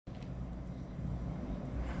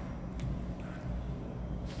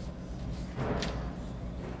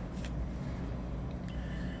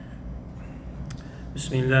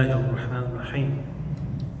بسم الله الرحمن الرحيم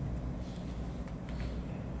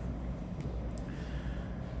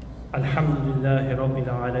الحمد لله رب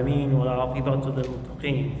العالمين والعاقبة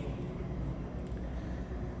للمتقين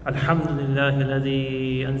الحمد لله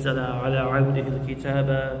الذي أنزل على عبده الكتاب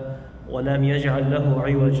ولم يجعل له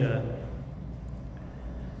عوجا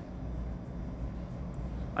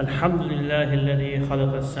الحمد لله الذي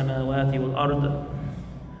خلق السماوات والأرض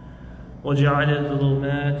وجعل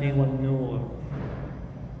الظلمات والنور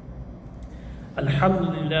الحمد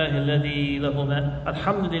لله الذي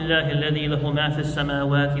له ما في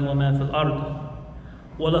السماوات وما في الأرض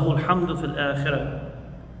وله الحمد في الآخرة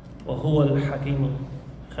وهو الحكيم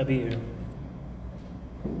الخبير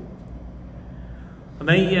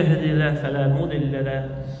من يهد الله فلا مضل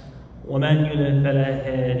له ومن يضلل فلا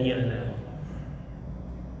هادي له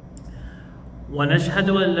ونشهد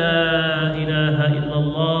أن لا إله إلا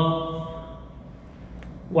الله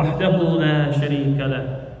وحده لا شريك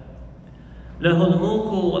له له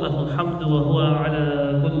الملك وله الحمد وهو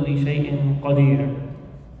على كل شيء قدير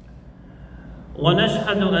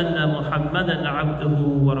ونشهد أن محمدا عبده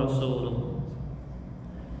ورسوله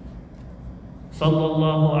صلى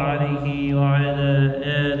الله عليه وعلى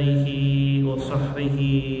آله وصحبه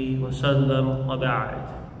وسلم وبعد.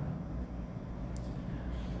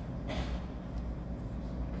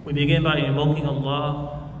 We begin by invoking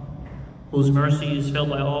Allah, whose mercy is felt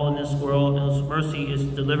by all in this world, and whose mercy is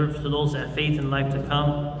delivered to those that have faith in life to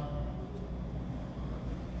come.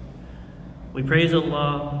 We praise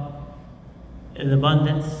Allah in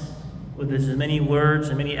abundance with as many words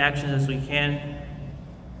and many actions as we can,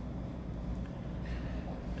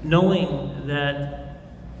 knowing that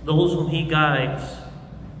those whom He guides,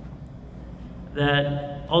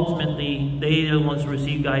 that ultimately they are the ones who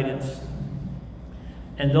receive guidance,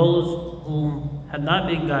 and those whom have not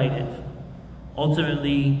been guided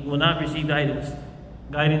ultimately will not receive guidance.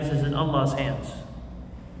 Guidance is in Allah's hands,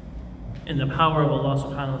 in the power of Allah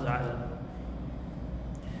subhanahu wa ta'ala.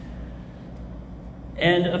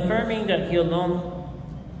 And affirming that He alone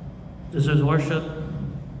deserves worship,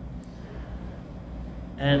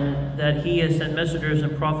 and that He has sent messengers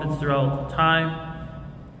and prophets throughout time,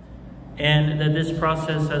 and that this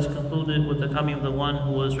process has concluded with the coming of the one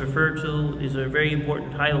who was referred to. These are very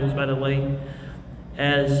important titles, by the way,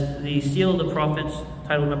 as the seal of the prophets,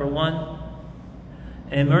 title number 1,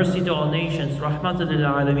 and mercy to all nations, rahmatan lil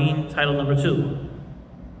alameen, title number 2.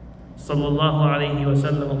 Sallallahu alayhi wa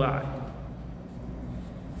sallam wa ba'd.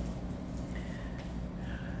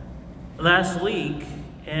 Last week,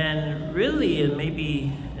 and really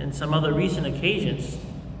maybe in some other recent occasions,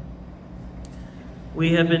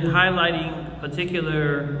 we have been highlighting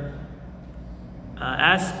particular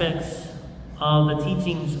aspects of the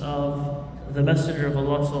teachings of the Messenger of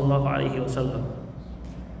Allah sallallahu alaihi wasallam.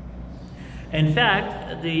 In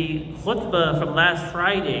fact, the khutbah from last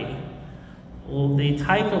Friday, well, the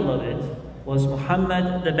title of it was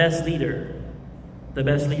Muhammad, the best leader. The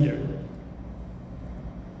best leader.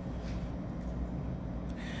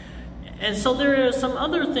 And so there are some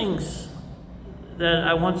other things that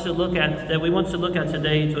I want to look at, that we want to look at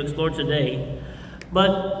today, to explore today.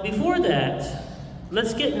 But before that,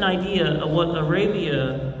 let's get an idea of what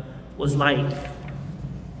Arabia was like.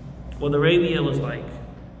 What Arabia was like.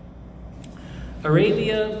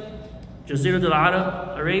 Arabia, Jazirat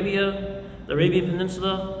al-Arab, Arabia, the Arabian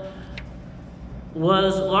Peninsula,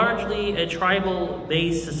 was largely a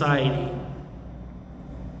tribal-based society.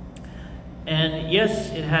 And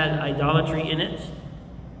yes, it had idolatry in it.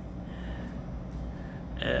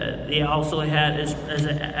 They also had,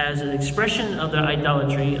 as an expression of their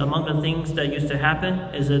idolatry, among the things that used to happen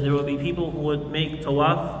is that there would be people who would make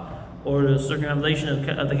tawaf, or the circumambulation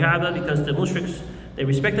of the Kaaba, because the mushriks, they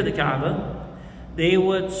respected the Kaaba. They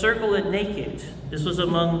would circle it naked. This was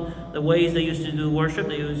among the ways they used to do worship.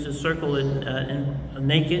 They used to circle it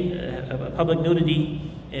naked, a public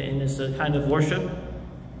nudity in this kind of worship.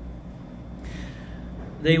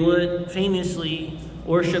 They would famously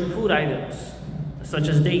worship food items, such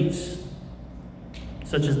as dates,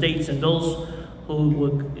 and those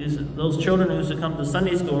children who used to come to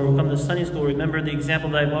Sunday school, or come to Sunday school, remember the example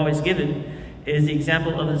that I've always given is the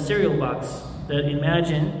example of the cereal box. That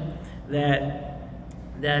imagine that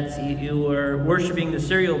you were worshiping the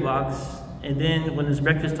cereal box, and then when it's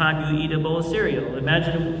breakfast time, you eat a bowl of cereal.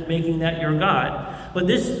 Imagine making that your God. But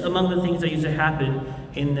this among the things that used to happen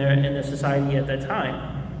in their society at that time.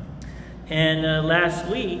 And last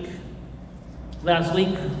week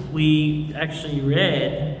we actually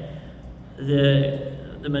read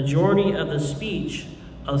the majority of the speech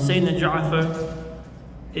of Sayyidina Ja'far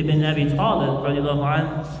Ibn Abi Talib, radiallahu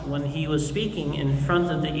anh, when he was speaking in front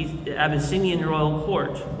of the Abyssinian royal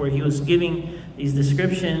court, where he was giving these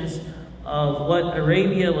descriptions of what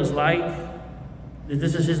Arabia was like.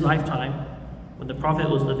 This is his lifetime, when the Prophet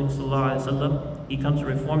was living, sallallahu alaihi wasallam. He comes to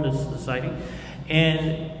reform this society,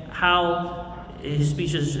 and how his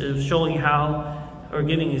speech is showing how, or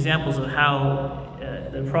giving examples of how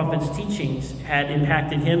the Prophet's teachings had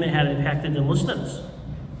impacted him and had impacted the Muslims.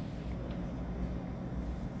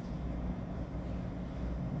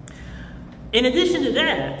 In addition to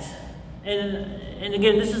that, and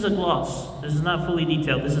again, this is a gloss. This is not fully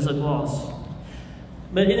detailed. This is a gloss.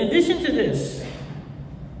 But in addition to this,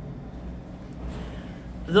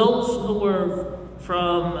 those who were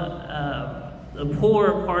from the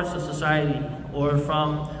poorer parts of society or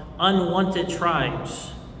from unwanted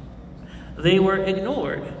tribes, they were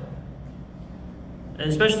ignored.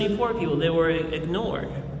 Especially poor people, they were ignored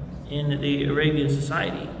in the Arabian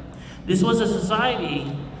society. This was a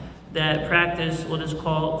society that practiced what is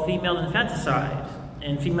called female infanticide.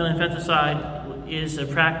 And female infanticide is a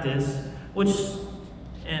practice which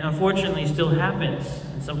unfortunately still happens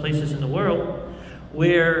in some places in the world,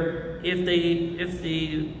 where if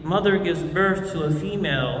the mother gives birth to a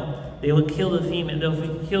female, they will kill the female,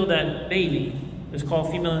 they'll kill that baby. It's called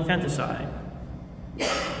female infanticide.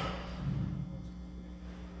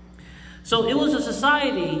 So it was a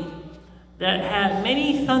society that had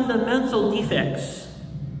many fundamental defects,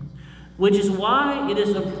 which is why it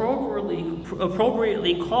is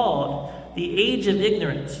appropriately called the age of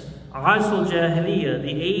ignorance, Asl Jahiliyyah,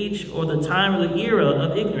 the age or the time or the era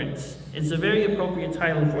of ignorance. It's a very appropriate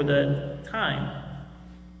title for the time.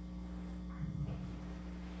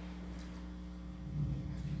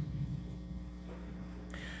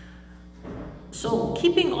 So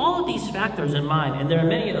keeping all of these factors in mind, and there are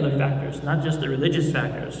many other factors, not just the religious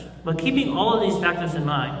factors, but keeping all of these factors in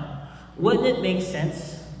mind, wouldn't it make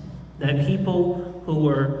sense that people who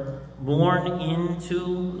were born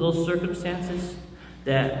into those circumstances,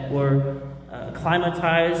 that were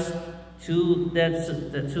acclimatized to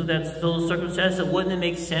those circumstances, wouldn't it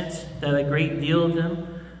make sense that a great deal of them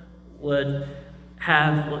would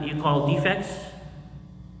have what you call defects?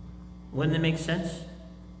 Wouldn't it make sense?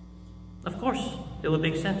 Of course, it would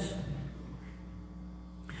make sense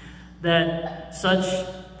that such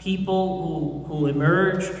people who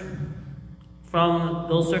emerged from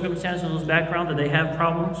those circumstances, those backgrounds, that they have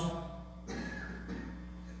problems.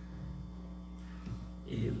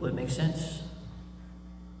 It would make sense.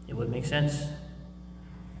 It would make sense.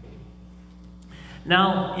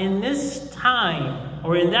 Now, in this time,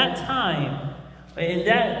 or in that time, in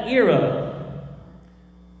that era,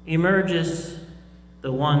 emerges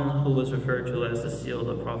the one who was referred to as the seal of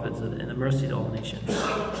the prophets and the mercy to all nations.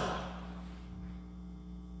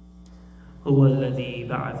 هو الذي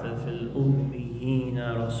بعث في الأميين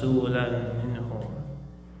رسولا منهم.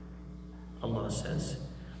 Allah says,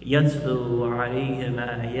 يتلو عليهم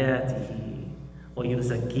آياته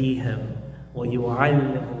ويزكيهم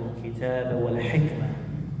ويعلمهم الكتاب والحكمة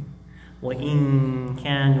وإن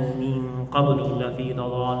كانوا من قبل لفي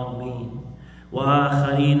ضلال مبين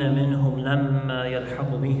وآخرين منهم لما يلحق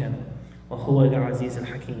بهم وهو العزيز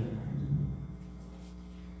الحكيم.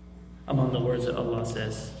 Among the words that Allah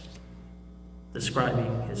says,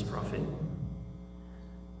 describing His Prophet,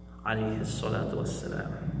 alayhi salatu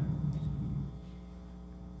wassalam.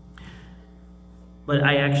 But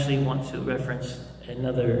I actually want to reference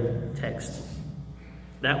another text.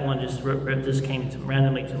 That one just came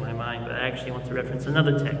randomly to my mind, but I actually want to reference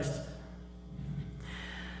another text.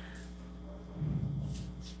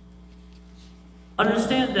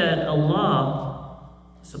 Understand that Allah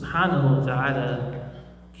subhanahu wa ta'ala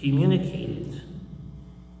communicated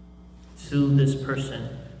to this person,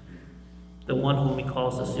 the one whom He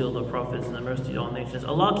calls the seal of the prophets and the mercy to all nations.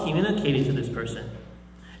 Allah communicated to this person.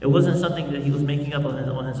 It wasn't something that he was making up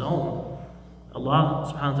on his own. Allah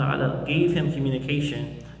subhanahu wa ta'ala gave him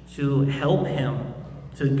communication to help him,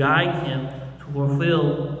 to guide him to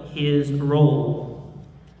fulfill his role.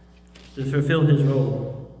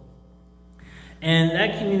 And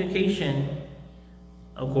that communication,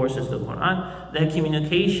 of course, is the Quran. That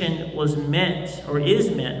communication was meant, or is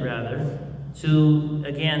meant rather, to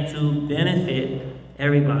benefit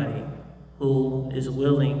everybody who is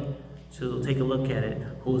willing to take a look at it,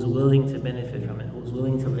 who is willing to benefit from it, who is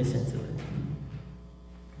willing to listen to it.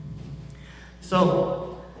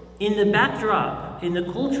 So, in the backdrop, in the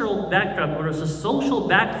cultural backdrop, or the social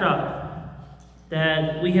backdrop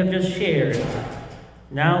that we have just shared,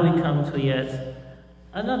 now we come to yet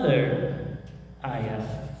another ayah.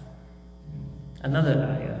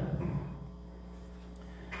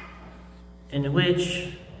 In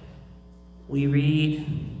which we read,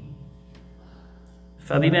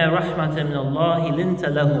 فَبِمَا رَحْمَةٍ مِّنَ اللَّهِ لِنْتَ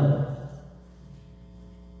لَهُمْ.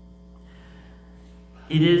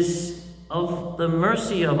 It is of the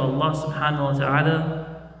mercy of Allah subhanahu wa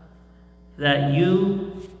ta'ala that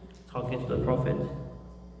you, talking to the Prophet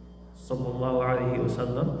sallallahu alayhi wa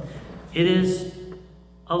sallam, it is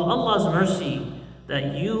of Allah's mercy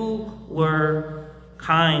that you were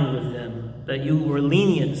kind with them, that you were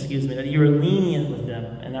lenient, that you were lenient with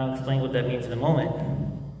them. And I'll explain what that means in a moment.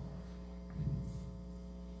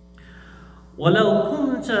 وَلَوْ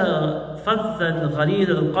كُنْتَ فَظًّا غَلِيظَ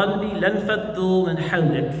الْقَلْبِ لَانْفَضُّوا مِنْ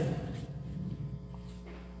حَوْلِكَ.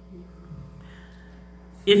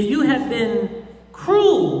 If you had been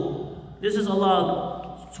cruel, this is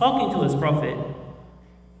Allah talking to His Prophet,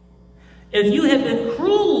 if you had been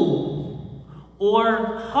cruel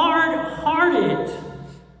or harsh-hearted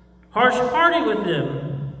with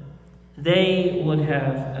them, they would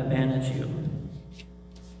have abandoned you.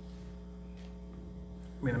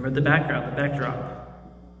 Remember the backdrop,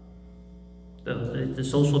 the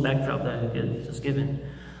social backdrop that is given.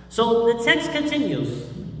 So the text continues.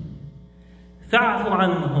 فَاعْفُ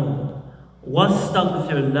عَنْهُمْ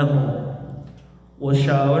وَاسْتَغْفِرْ لَهُمْ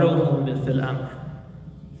وَشَاوِرْهُمْ فِي الْأَمْرِ.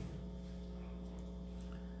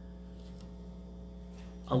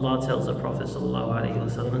 Allah tells the Prophet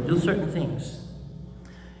ﷺ to do certain things.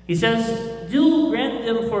 He says, do grant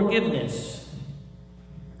them forgiveness.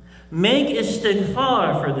 Make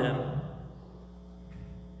istighfar for them.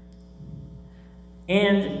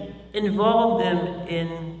 And involve them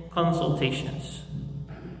in consultations.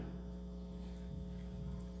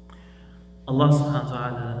 Allah subhanahu wa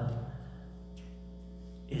ta'ala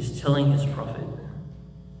is telling His Prophet.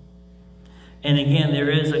 And again, there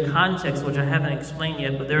is a context which I haven't explained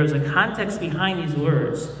yet, but there is a context behind these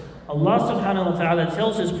words. Allah subhanahu wa ta'ala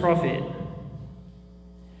tells His Prophet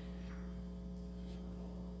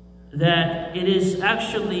that it is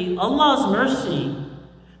actually Allah's mercy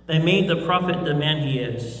that made the Prophet the man he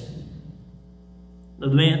is. The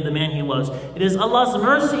man he was. It is Allah's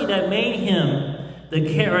mercy that made him that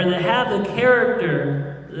have the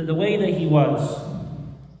character, the way that he was.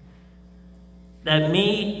 That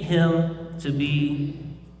made him to be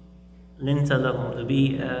linta lahum, to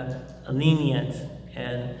be lenient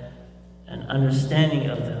and understanding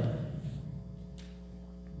of them.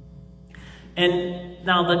 And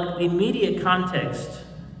now the immediate context,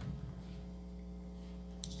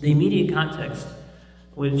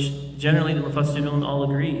 which generally the Mufassirun all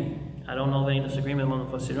agree, I don't know of any disagreement among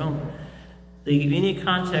the Mufassirun, the immediate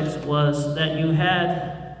context was that you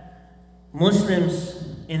had Muslims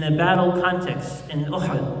in a battle context, in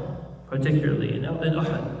Uhud, particularly in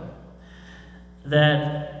Uhud,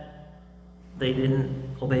 that they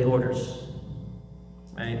didn't obey orders,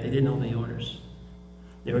 right? They didn't obey orders.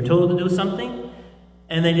 They were told to do something,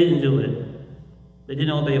 and they didn't do it. They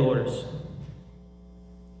didn't obey orders.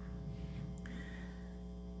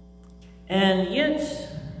 And yet,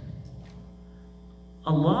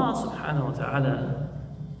 Allah subhanahu wa ta'ala,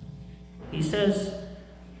 He says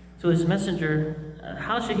to His messenger,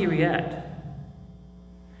 how should he react?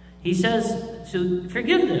 He says to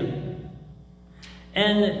forgive them.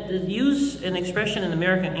 And use an expression in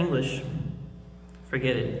American English,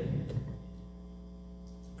 forget it.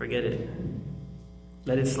 Forget it.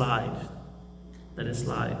 Let it slide. Let it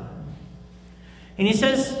slide. And He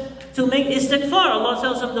says to make istighfar. Allah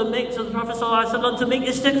tells him to the Prophet ﷺ to make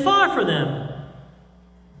istighfar for them.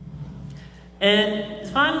 And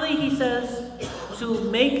finally He says to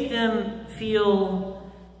make them feel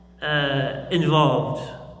involved.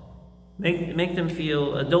 Make them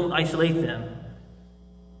feel, don't isolate them.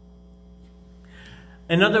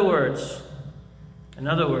 In other words,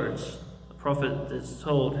 the Prophet is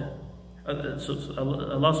told, Allah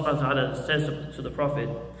subhanahu wa ta'ala says to the Prophet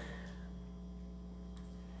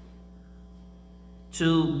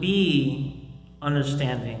to be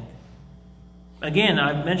understanding. Again,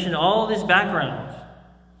 I've mentioned all this background.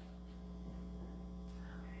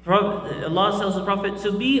 Allah tells the Prophet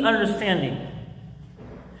to be understanding,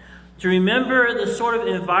 to remember the sort of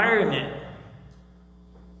environment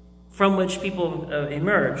from which people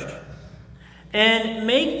emerged, and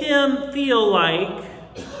make them feel like,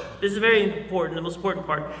 this is very important, the most important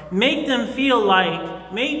part, make people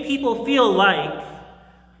feel like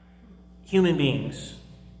human beings,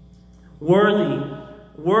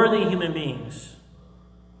 worthy human beings.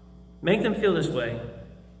 Make them feel this way.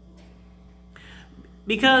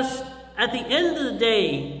 Because at the end of the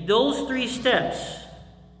day, those three steps,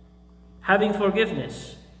 having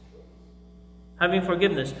forgiveness,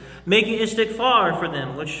 making istighfar for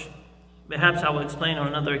them, which perhaps I will explain on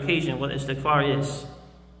another occasion what istighfar is,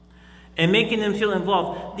 and making them feel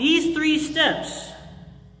involved. These 3 steps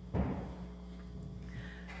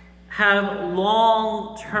have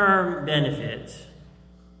long-term benefits.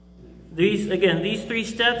 These 3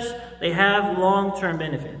 steps, they have long-term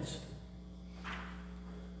benefits.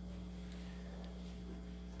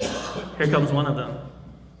 Here comes one of them.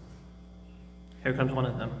 Here comes one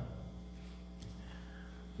of them.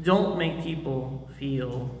 Don't make people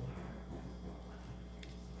feel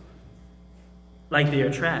like they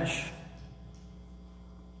are trash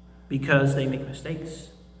because they make mistakes.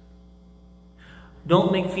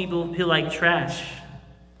 Don't make people feel like trash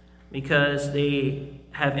because they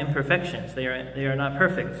have imperfections. They are not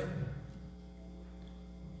perfect.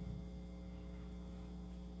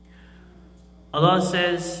 Allah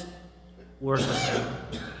says, work with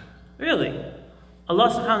them. Really? Allah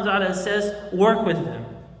subhanahu wa ta'ala says, work with them.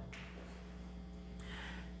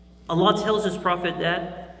 Allah tells His Prophet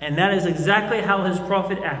that, and that is exactly how His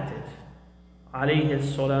Prophet acted. Alayhi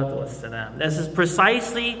salatu wassalam. This is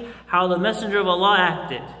precisely how the Messenger of Allah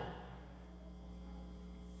acted.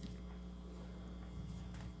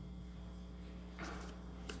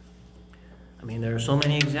 I mean, there are so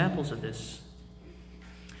many examples of this.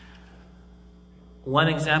 One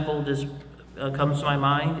example this comes to my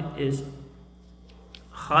mind is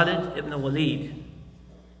Khalid ibn Waheed.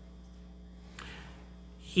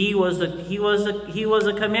 He was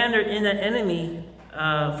a commander in an enemy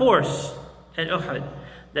force at Uhud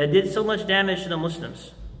that did so much damage to the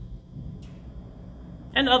Muslims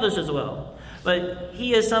and others as well. But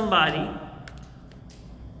he is somebody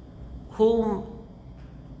whom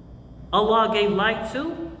Allah gave light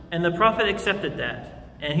to, and the Prophet accepted that.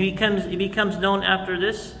 And he becomes known after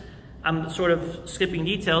this. I'm sort of skipping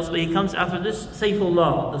details, but he comes after this,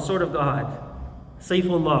 Sayfullah, the sword of God.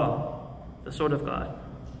 Sayfullah, the sword of God.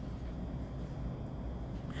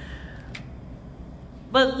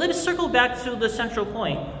 But let's circle back to the central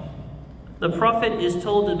point. The Prophet is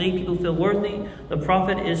told to make people feel worthy. The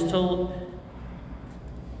Prophet is told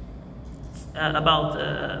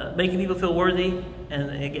about making people feel worthy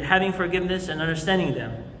and having forgiveness and understanding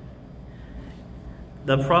them.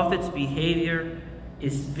 The Prophet's behavior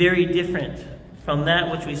is very different from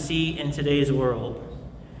that which we see in today's world.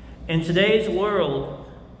 In today's world,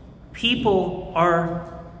 people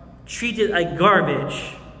are treated like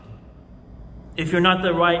garbage if you're not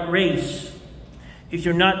the right race, if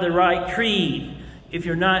you're not the right creed, if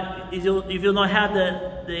you don't have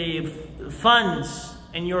the funds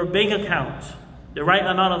in your bank account, the right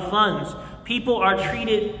amount of funds. People are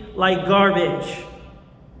treated like garbage,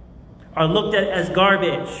 are looked at as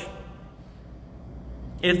garbage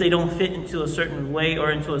if they don't fit into a certain way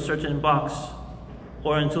or into a certain box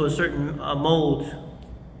or into a certain mold.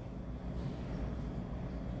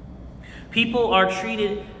 People are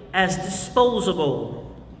treated as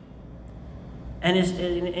disposable. And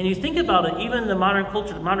you think about it, even in the modern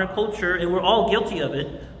culture, and we're all guilty of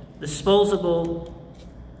it, disposable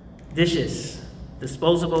dishes,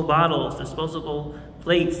 disposable bottles, disposable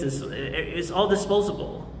plates, it's all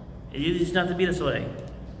disposable. It used not to be this way.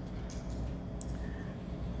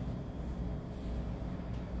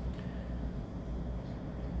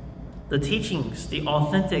 The teachings, the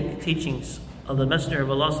authentic teachings of the Messenger of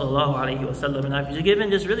Allah sallallahu alaihi wasallam, and I've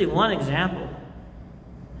given just really one example.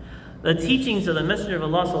 The teachings of the Messenger of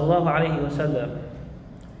Allah sallallahu alaihi wasallam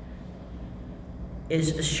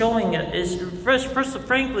is showing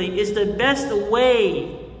frankly, is the best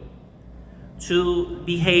way to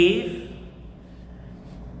behave.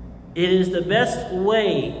 It is the best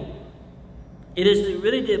way. It is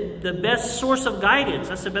really the best source of guidance.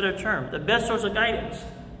 That's a better term. The best source of guidance.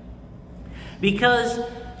 Because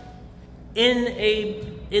in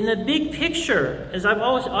the big picture, as I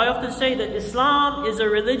often say, that Islam is a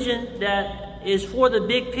religion that is for the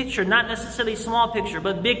big picture, not necessarily small picture,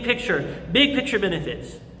 but big picture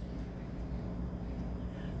benefits.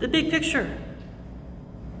 The big picture.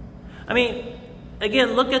 I mean,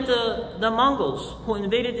 again, look at the Mongols who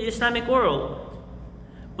invaded the Islamic world.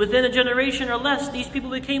 Within a generation or less, these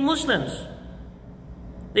people became Muslims.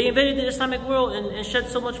 They invaded the Islamic world and shed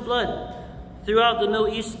so much blood throughout the Middle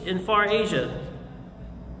East and Far Eastern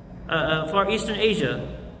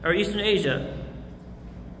Asia.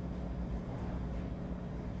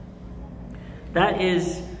 That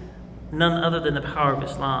is none other than the power of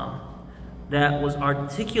Islam that was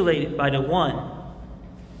articulated by the one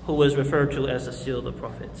who was referred to as the seal of the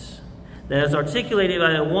prophets. That is articulated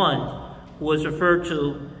by the one who was referred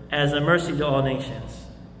to as a mercy to all nations.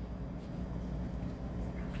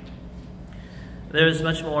 There is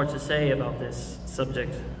much more to say about this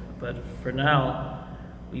subject, but for now,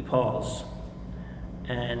 we pause.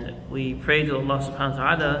 And we pray to Allah subhanahu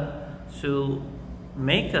wa ta'ala to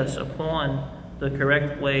make us upon the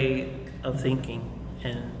correct way of thinking,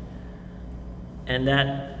 and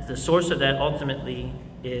that the source of that ultimately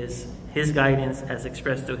is his guidance as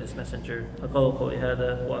expressed through his messenger. أقول قولي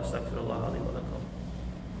هذا وأستغفر الله لي ولكم.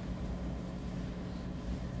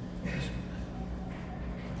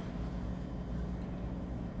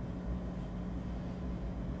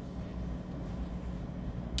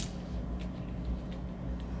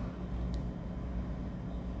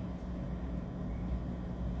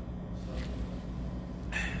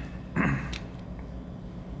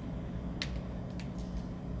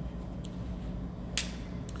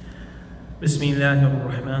 بسم الله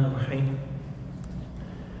الرحمن الرحيم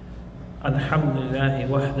الحمد لله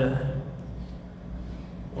وحده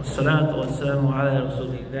والصلاة والسلام على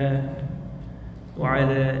رسول الله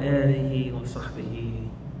وعلى آله وصحبه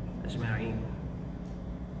أجمعين.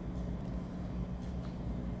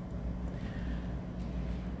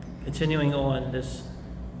 Continuing on this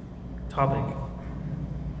topic,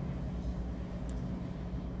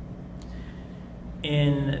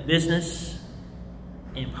 in business,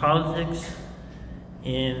 in politics,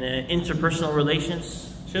 in interpersonal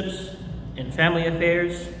relationships, in family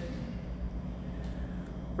affairs.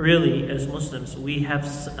 Really, as Muslims, we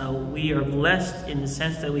are blessed in the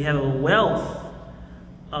sense that we have a wealth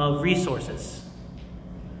of resources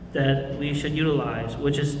that we should utilize,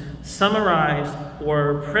 which is summarized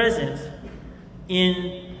or present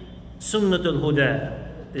in Sunnatul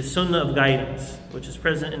Huda, the Sunnah of guidance, which is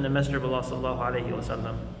present in the Messenger of Allah sallallahu alaihi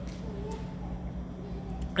wasallam.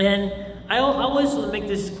 And I always want to make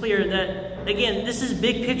this clear that, again, this is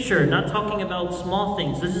big picture, not talking about small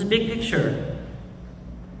things. This is big picture.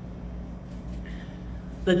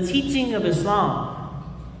 The teaching of Islam,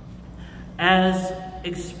 as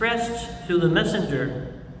expressed through the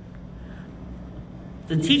Messenger,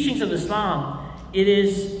 the teachings of Islam, it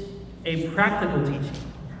is a practical teaching.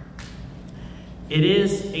 It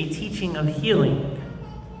is a teaching of healing.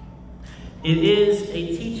 It is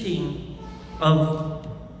a teaching of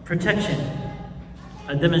protection,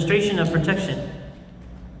 a demonstration of protection.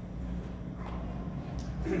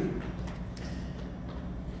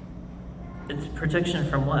 It's protection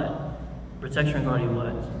from what? Protection regarding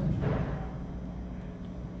what?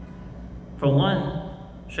 From one,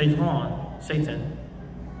 shaitan, Satan.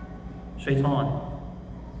 Shaitan.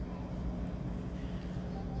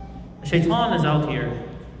 Shaitan is out here,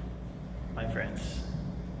 my friends.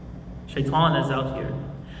 Shaitan is out here.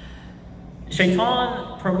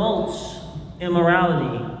 Shaitan promotes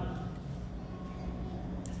immorality.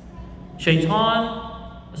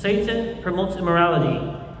 Satan promotes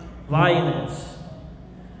immorality, violence,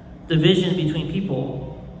 division between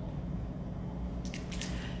people.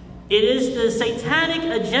 It is the satanic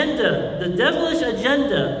agenda, the devilish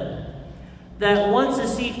agenda, that wants to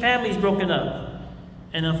see families broken up.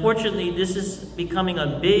 And unfortunately, this is becoming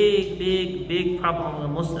a big, big, big problem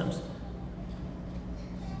among Muslims.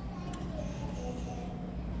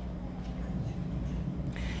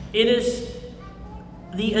 It is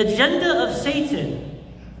the agenda of Satan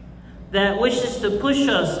that wishes to push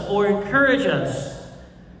us or encourage us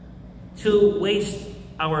to waste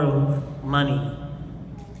our money.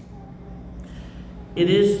 It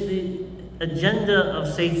is the agenda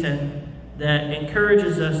of Satan that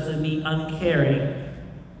encourages us to be uncaring,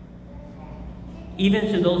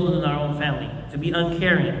 even to those within our own family, to be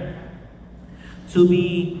uncaring, to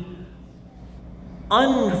be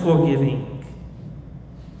unforgiving,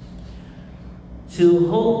 to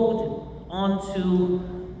hold on to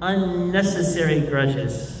unnecessary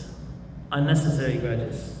grudges. Unnecessary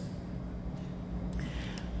grudges.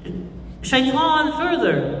 Shaitan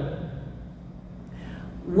further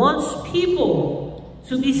wants people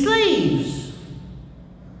to be slaves,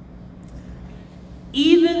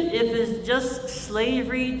 even if it's just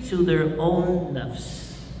slavery to their own nafs.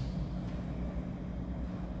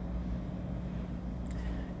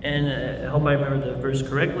 And I hope I remember the verse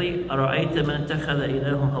correctly.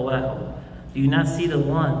 Do you not see the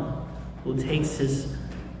one who takes his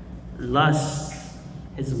lusts,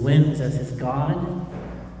 his whims as his God?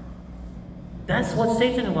 That's what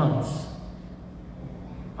Satan wants.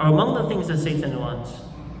 Or among the things that Satan wants.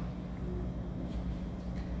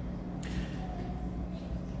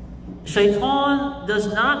 Shaitan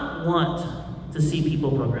does not want to see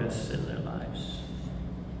people progress in their lives.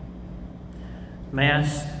 May I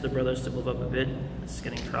ask the brothers to move up a bit? It's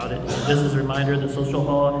getting crowded. Just as a reminder, the social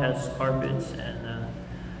hall has carpets and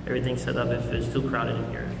everything set up if it's too crowded in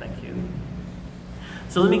here. Thank you.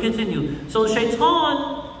 So let me continue. So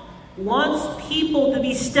Shaitan wants people to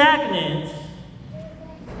be stagnant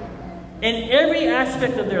in every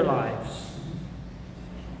aspect of their lives.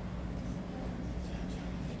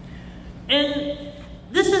 And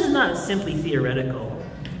this is not simply theoretical.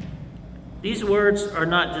 These words are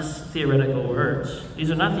not just theoretical words. These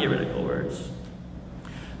are not theoretical words.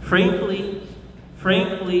 Frankly,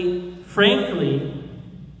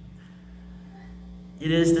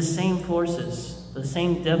 it is the same forces, the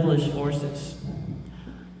same devilish forces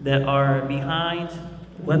that are behind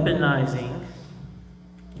weaponizing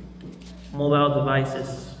mobile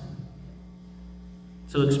devices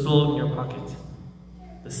to explode in your pocket.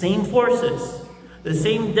 The same forces, the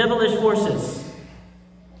same devilish forces.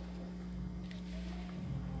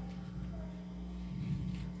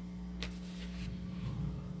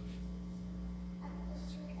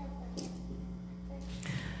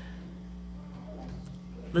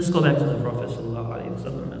 Let's go back to the Prophet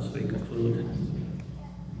ﷺ as we conclude.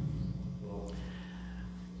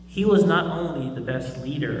 He was not only the best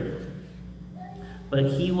leader, but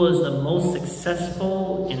he was the most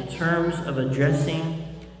successful in terms of addressing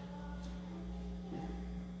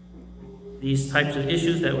these types of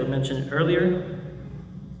issues that were mentioned earlier,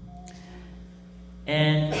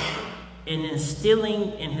 and in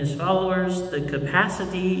instilling in his followers the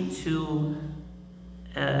capacity to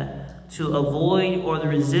avoid or to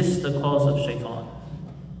resist the calls of shaitan.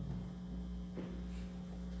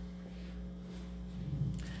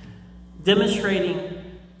 Demonstrating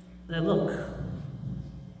that, look,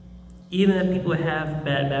 even if people have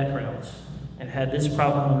bad backgrounds and had this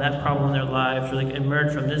problem and that problem in their lives, or like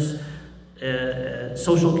emerge from this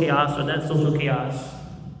social chaos or that social chaos,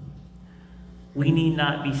 we need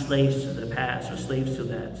not be slaves to the past or slaves to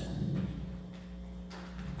that.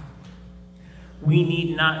 We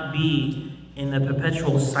need not be in a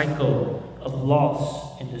perpetual cycle of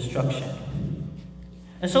loss and destruction.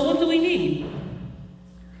 And so what do we need?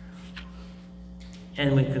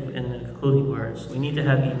 And in the concluding words, we need to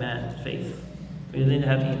have Iman, faith. We need to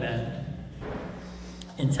have Iman.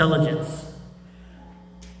 Intelligence.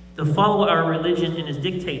 To follow our religion in its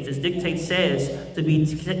dictates. Its dictate says to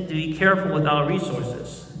be careful with our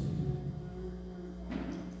resources.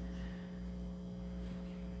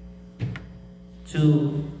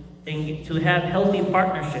 To have healthy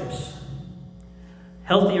partnerships,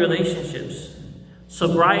 healthy relationships,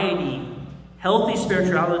 sobriety, healthy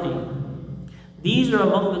spirituality. These are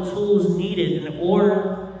among the tools needed in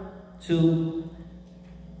order to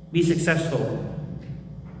be successful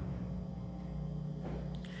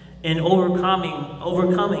in overcoming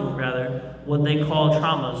what they call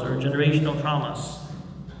traumas or generational traumas.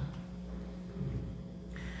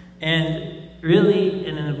 And really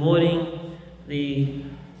in avoiding the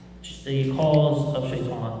calls of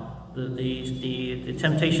shaitan, the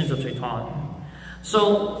temptations of shaitan.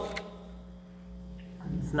 So,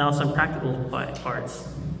 now some practical parts.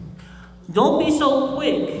 Don't be so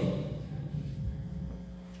quick.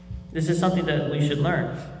 This is something that we should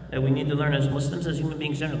learn, that we need to learn as Muslims, as human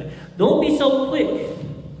beings generally. Don't be so quick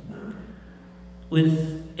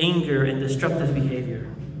with anger and destructive behavior.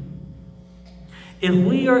 If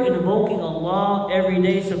we are invoking Allah every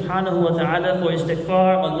day, subhanahu wa ta'ala, for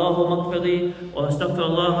istighfar, Allahumma maghfirli, or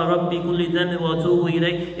astaghfirullah rabbi kulli dhanbin wa atubu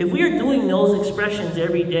ilayh, if we are doing those expressions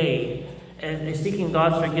every day, and seeking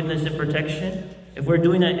God's forgiveness and protection, if we're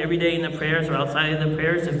doing that every day in the prayers or outside of the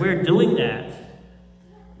prayers, if we're doing that,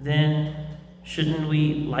 then shouldn't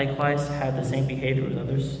we likewise have the same behavior with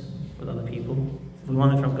others, with other people? If we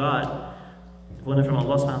want it from God, if we want it from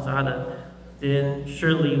Allah subhanahu wa ta'ala, then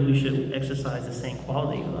surely we should exercise the same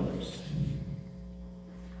quality with others.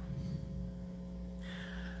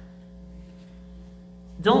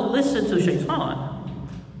 Don't listen to shaitan.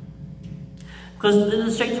 Because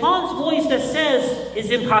the shaitan's voice that says it's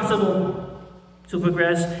impossible to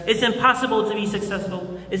progress, it's impossible to be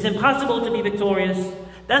successful, it's impossible to be victorious.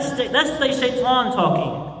 That's the shaitan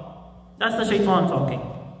talking. That's the shaitan talking.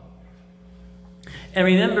 And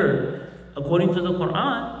remember, according to the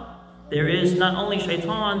Quran, there is not only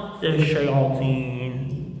shaitan, there's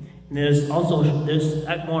shayateen. There's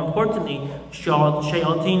more importantly,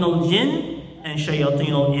 shayateen al-jinn and shayateen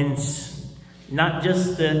al-ins. Not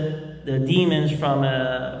just the demons from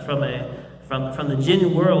the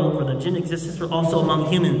jinn world, from the jinn existence, but also among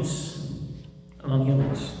humans. Among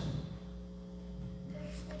humans.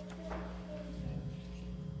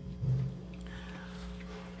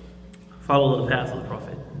 Follow the path of the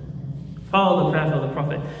Prophet. Follow the path of the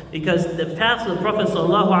Prophet. Because the path of the Prophet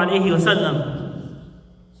ﷺ,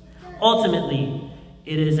 ultimately,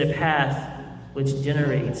 it is a path which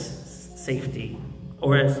generates safety.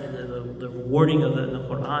 Or as the wording of the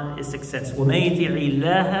Quran is success. وَمَن يُطِعِ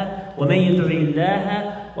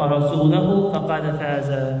اللَّهَ وَرَسُولَهُ فَقَدْ فَازَ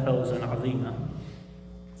فَوْزًا عَظِيمًا.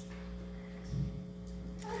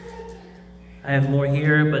 I have more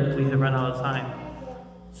here, but we have run out of time.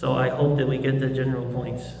 So I hope that we get the general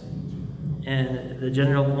points. And the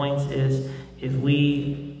general points is, if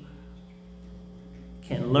we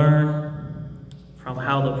can learn from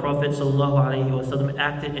how the Prophet ﷺ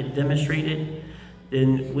acted and demonstrated,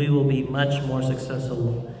 then we will be much more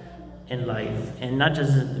successful in life. And not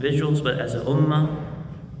just as individuals, but as a ummah,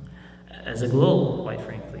 as a globe, quite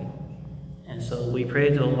frankly. And so we pray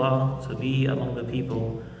to Allah to be among the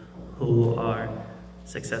people who are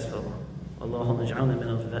successful. Allahumma ij'alna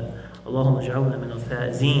min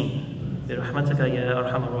al-faizin برحمتك يا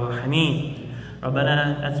أرحم الراحمين.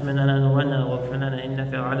 ربنا أتمم لنا نورنا واغفر لنا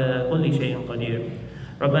إنك على كل شيء قدير.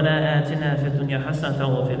 ربنا آتنا في الدنيا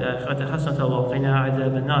حسنة وفي الآخرة حسنة وقنا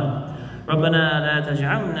عذاب النار. ربنا لا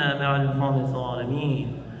تجعلنا مع القوم الظالمين.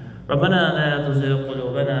 ربنا لا تزغ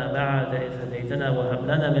قلوبنا بعد إذ هديتنا وهب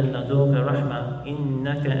لنا من لدنك رحمة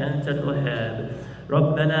إنك أنت الوهاب.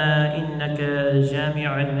 ربنا إنك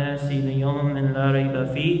جامع الناس ليوم لا ريب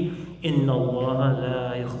فيه إن الله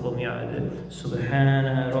لا يخلف الميعاد.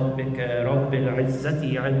 سبحان ربك رب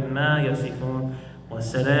العزة عما يصفون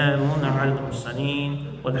وسلام على المرسلين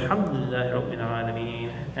والحمد لله رب العالمين.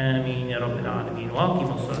 آمين يا رب العالمين.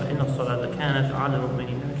 واقم الصلاة إن الصلاة كانت على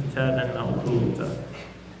المؤمنين كتابا موقوتا.